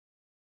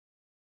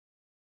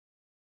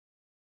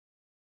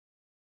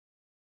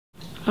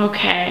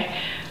Okay.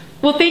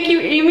 Well, thank you,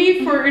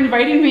 Amy, for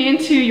inviting me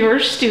into your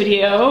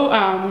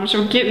studio.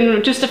 So we're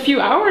getting just a few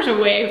hours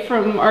away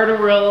from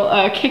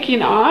Art-A-Whirl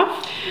kicking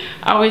off.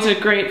 Always a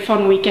great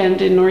fun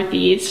weekend in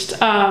Northeast.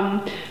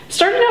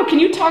 Starting out, can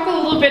you talk a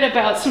little bit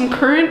about some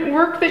current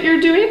work that you're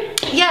doing?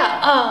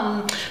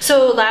 Yeah,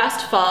 so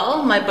last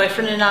fall, my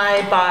boyfriend and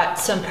I bought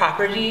some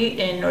property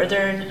in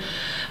northern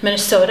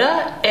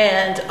Minnesota,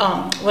 and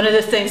one of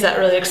the things that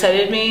really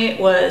excited me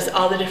was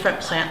all the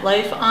different plant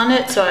life on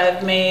it. So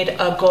I've made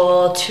a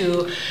goal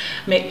to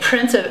make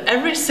prints of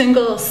every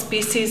single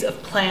species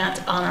of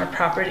plant on our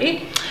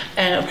property,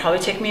 and it'll probably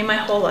take me my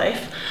whole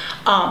life.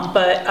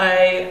 But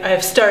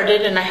I've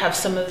started, and I have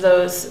some of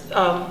those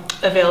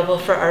available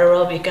for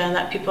Art-A-Whirl weekend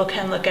that people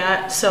can look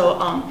at. So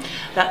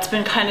that's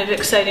been kind of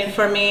exciting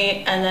for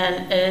me. And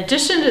then in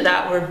addition to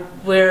that,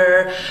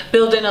 we're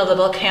building a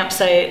little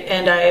campsite,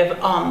 and I've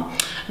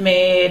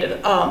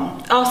made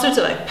all sorts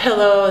of like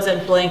pillows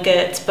and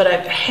blankets, but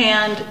I've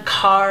hand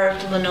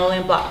carved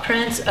linoleum block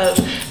prints of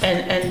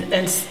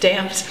and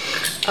stamped.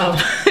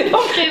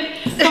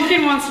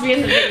 Pumpkin wants to be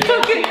in the video.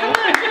 Pumpkin, come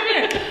on, come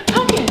here.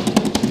 Pumpkin.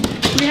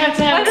 We have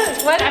to have,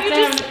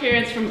 an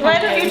appearance from Pumpkin. Why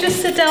don't you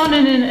just sit down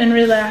and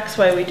relax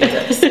while we do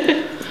this?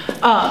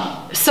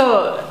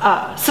 So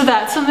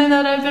that's something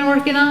that I've been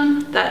working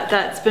on.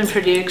 That's been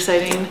pretty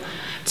exciting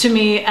to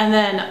me. And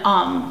then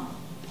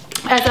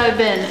as I've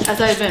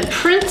been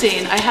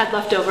printing, I had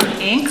leftover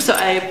ink, so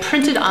I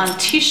printed on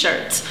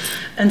T-shirts,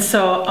 and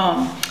so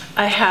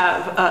I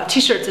have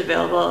T-shirts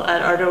available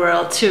at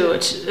Art-A-Whirl too,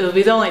 which will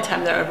be the only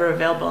time they're ever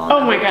available.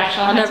 Oh my gosh,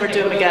 I'll never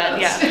do them again.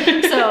 Yeah.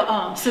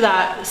 So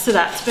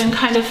that's been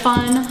kind of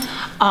fun.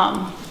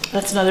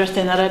 That's another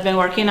thing that I've been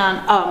working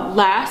on.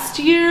 Last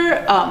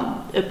year,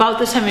 about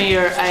this time of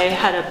year, I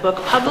had a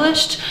book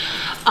published,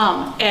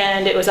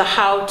 and it was a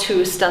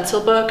how-to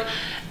stencil book.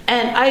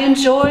 And I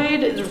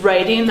enjoyed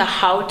writing the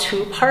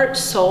how-to part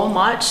so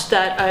much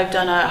that I've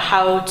done a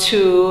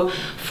how-to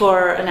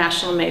for a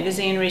national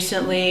magazine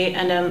recently,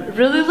 and I'm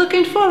really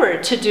looking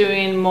forward to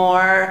doing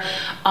more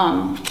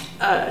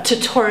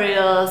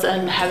tutorials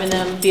and having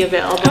them be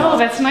available. Oh,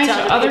 that's nice. So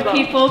other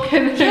people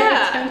can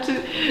attempt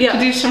to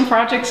do some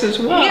projects as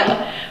well.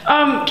 Yeah.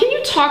 Can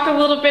you talk a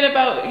little bit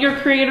about your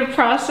creative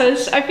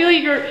process? I feel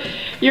like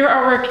your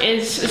artwork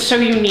is so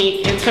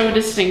unique and so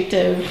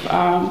distinctive.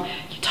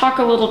 Talk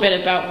a little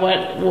bit about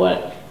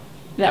what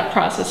that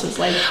process is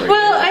like for you.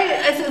 Well,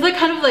 I like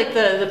kind of like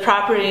the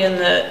property and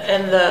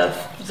the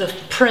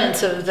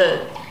prints of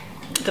the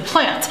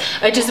plants.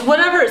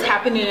 Whatever is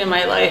happening in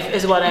my life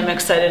is what I'm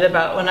excited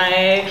about. When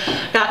I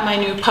got my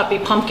new puppy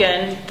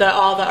Pumpkin,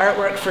 all the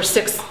artwork for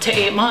 6 to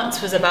 8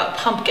 months was about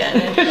Pumpkin,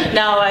 and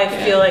now I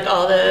feel like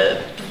all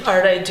the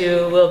art I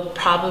do will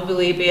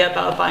probably be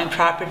about buying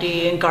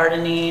property and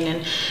gardening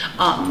and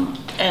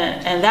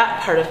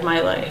that part of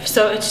my life.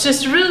 So it's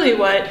just really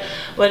what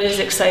is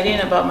exciting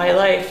about my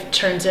life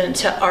turns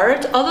into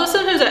art. Although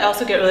sometimes I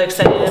also get really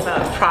excited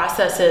about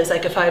processes.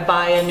 Like if I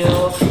buy a new,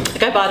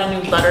 I bought a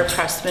new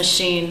letterpress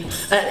machine,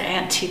 an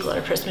antique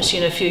letterpress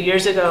machine a few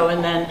years ago,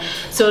 and then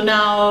so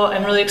now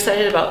I'm really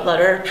excited about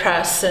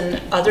letterpress and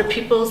other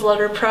people's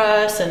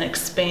letterpress and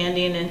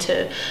expanding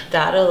into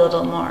that a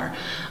little more.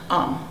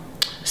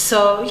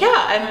 So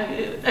yeah,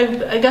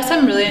 I guess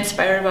I'm really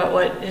inspired about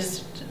what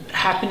is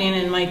happening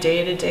in my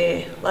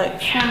day-to-day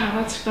life.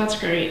 Yeah, that's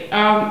great.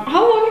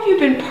 How long have you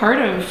been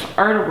part of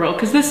Art-A-Whirl?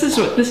 Because this is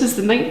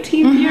the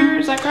 19th year,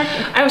 is that correct?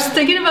 I was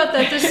thinking about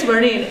that this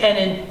morning,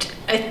 and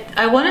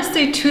I want to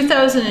say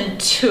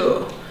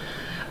 2002.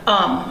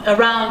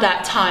 Around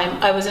that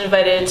time, I was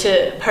invited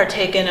to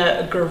partake in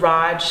a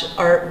garage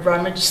art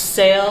rummage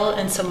sale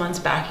in someone's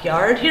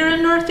backyard here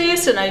in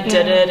Northeast, and I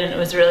did it, and it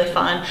was really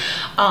fun.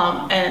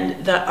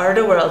 And the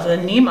Art-A-Whirl, the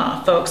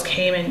NEMA folks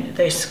came and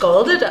they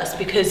scolded us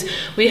because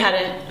we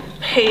hadn't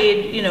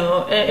paid,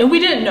 and we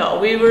didn't know.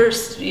 We were,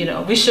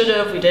 we should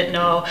have, we didn't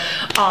know.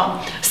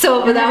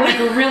 But that was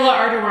guerrilla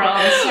Art-A-Whirl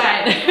on the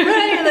side.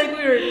 Right, like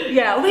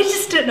we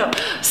just didn't know.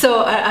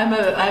 So I'm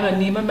a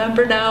NEMA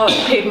member now. I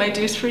paid my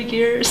dues for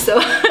years,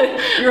 so.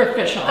 You're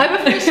official. I'm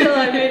official,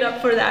 I made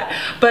up for that.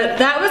 But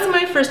that was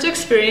my first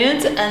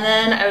experience, and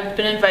then I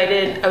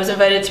was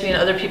invited to be in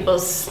other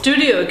people's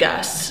studio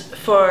guests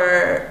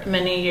for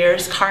many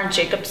years. Karen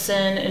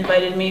Jacobson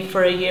invited me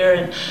for a year,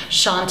 and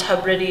Sean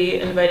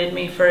Tubridy invited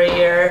me for a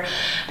year.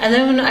 And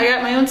then when I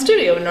got my own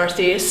studio in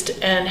Northeast,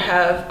 and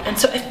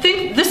so I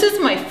think this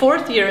is my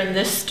 4th year in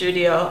this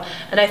studio,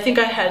 and I think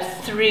I had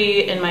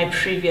 3 in my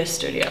previous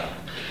studio.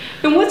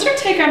 And what's your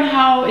take on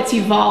how it's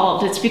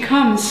evolved? It's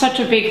become such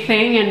a big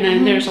thing, and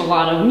then there's a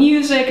lot of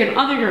music and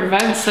other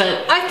events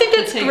that I think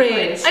it's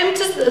great.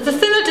 The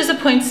thing that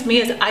disappoints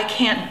me is I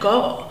can't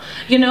go.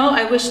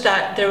 I wish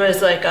that there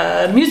was like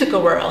a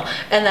Art-A-Whirl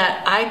and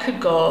that I could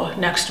go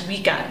next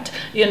weekend.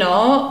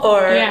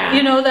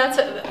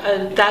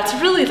 That's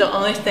really the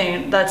only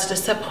thing that's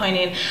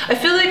disappointing. I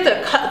feel like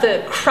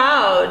the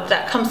crowd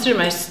that comes through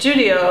my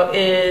studio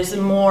is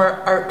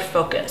more art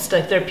focused.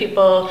 Like there are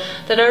people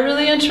that are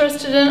really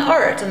interested in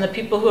art, and the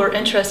people who are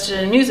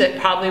interested in music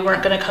probably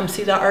weren't going to come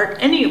see the art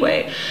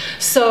anyway.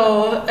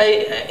 So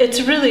it's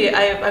really,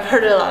 I've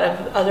heard a lot of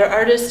other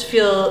artists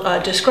feel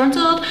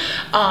disgruntled.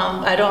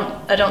 I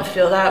don't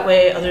feel that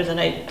way, other than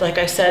like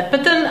I said.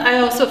 But then I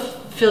also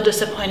feel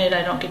disappointed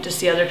I don't get to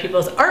see other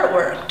people's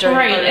artwork during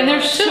Right, and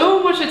there's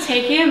so much to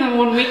take in. And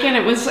one weekend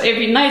it'd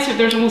be nice if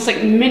there's almost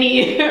like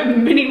mini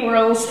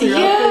whirls throughout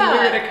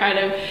the year to kind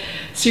of,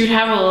 so you'd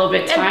have a little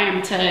bit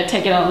time to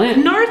take it all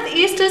in.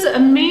 Northeast is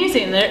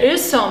amazing. There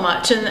is so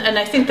much, and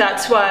I think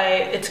that's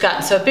why it's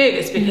gotten so big,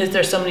 is because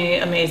there's so many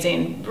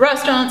amazing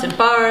restaurants and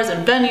bars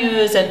and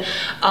venues,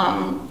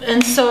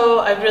 and so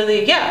I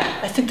really,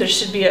 I think there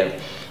should be a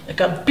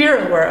beer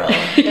whirl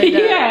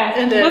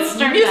and a let's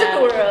start music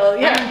that. whirl.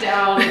 I'm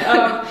down.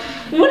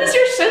 What is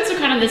your sense of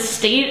kind of the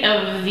state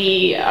of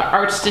the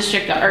arts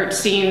district, the art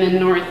scene in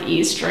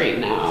Northeast right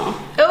now?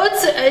 Oh,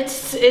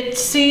 it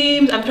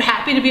seems, I'm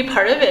happy to be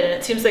part of it, and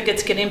it seems like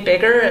it's getting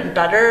bigger and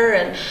better,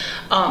 and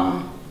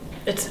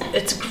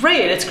it's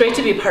great. It's great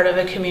to be part of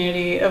a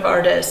community of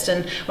artists.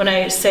 And when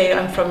I say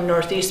I'm from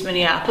Northeast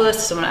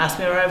Minneapolis, someone asks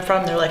me where I'm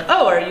from, they're like,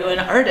 oh, are you an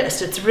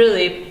artist? It's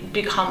really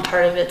become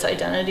part of its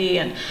identity,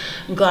 and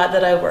I'm glad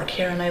that I work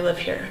here and I live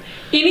here.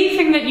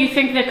 Anything that you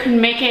think that could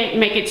make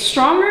it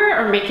stronger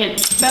or make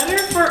it better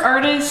for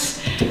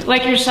artists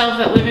like yourself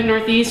that live in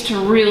Northeast to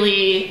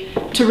really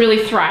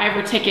thrive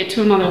or take it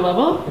to another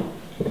level?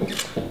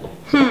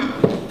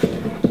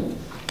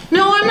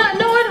 No, I'm not.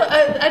 No,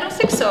 I don't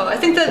think so. I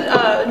think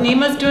that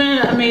Nima's doing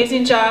an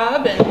amazing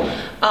job, and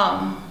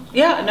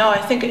yeah, no, I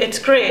think it's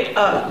great.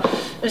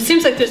 It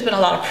seems like there's been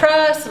a lot of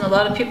press and a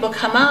lot of people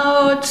come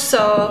out.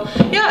 So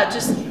yeah,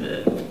 just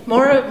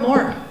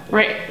more.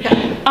 Right.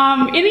 Yeah.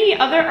 Any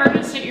other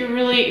artists that you're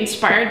really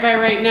inspired by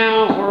right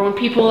now, or when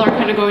people are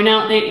kind of going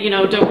out, they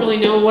don't really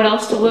know what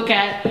else to look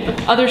at?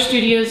 Other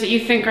studios that you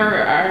think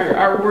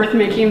are worth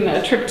making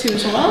the trip to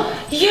as well?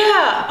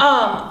 Yeah.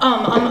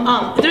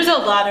 There's a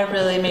lot of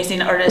really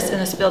amazing artists in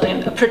this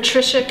building.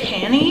 Patricia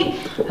Canny,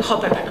 I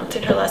hope I'm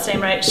pronouncing her last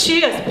name right.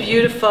 She has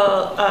beautiful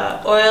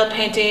oil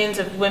paintings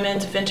of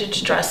women's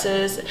vintage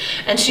dresses,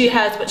 and she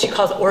has what she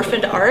calls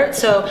orphaned art.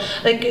 So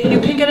like you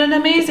can get an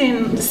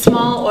amazing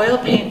small oil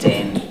painting.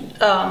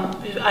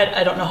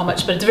 I don't know how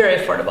much, but it's very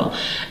affordable.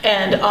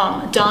 And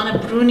Donna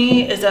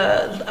Bruni is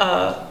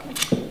a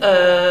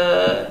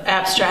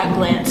abstract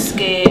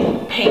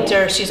landscape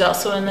painter. She's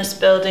also in this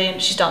building.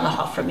 She's down the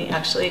hall from me,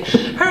 actually.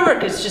 Her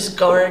work is just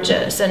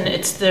gorgeous, and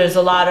there's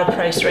a lot of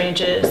price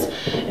ranges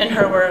in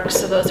her work.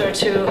 So those are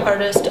two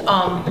artists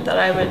that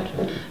I would,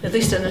 at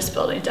least in this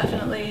building,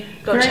 definitely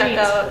go check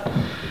out.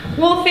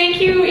 Well, thank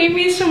you,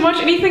 Amy, so much.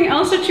 Anything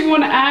else that you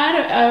want to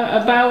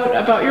add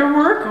about your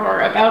work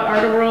or about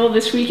Art-A-Whirl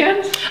this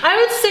weekend? I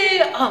would say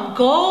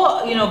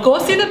go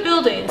see the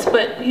buildings,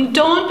 but you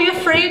don't be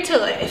afraid to,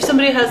 like, if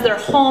somebody has their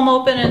home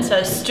open and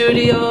says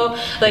studio,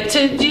 like,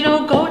 to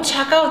go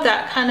check out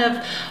that kind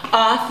of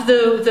off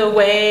the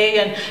way,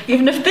 and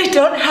even if they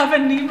don't have a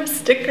NEMA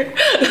sticker,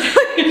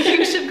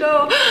 you should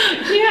go.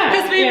 Yeah,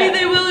 because maybe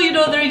they will.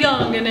 They're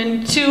young, and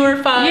in 2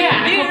 or 5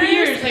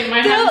 years they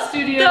might have a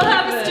studio. They'll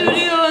have a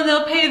studio, and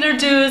they'll pay their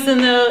dues,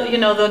 and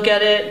they'll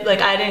get it.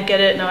 Like, I didn't get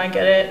it, now I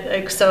get it.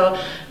 Like, so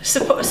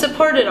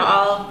support it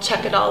all,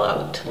 check it all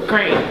out.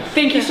 Great.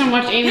 Thank you so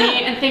much,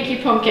 Amy, and thank you,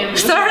 Pumpkin.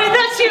 Sorry,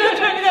 that's you.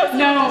 That was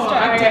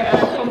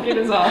no, Pumpkin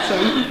is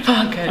awesome.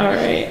 Pumpkin. All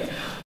right.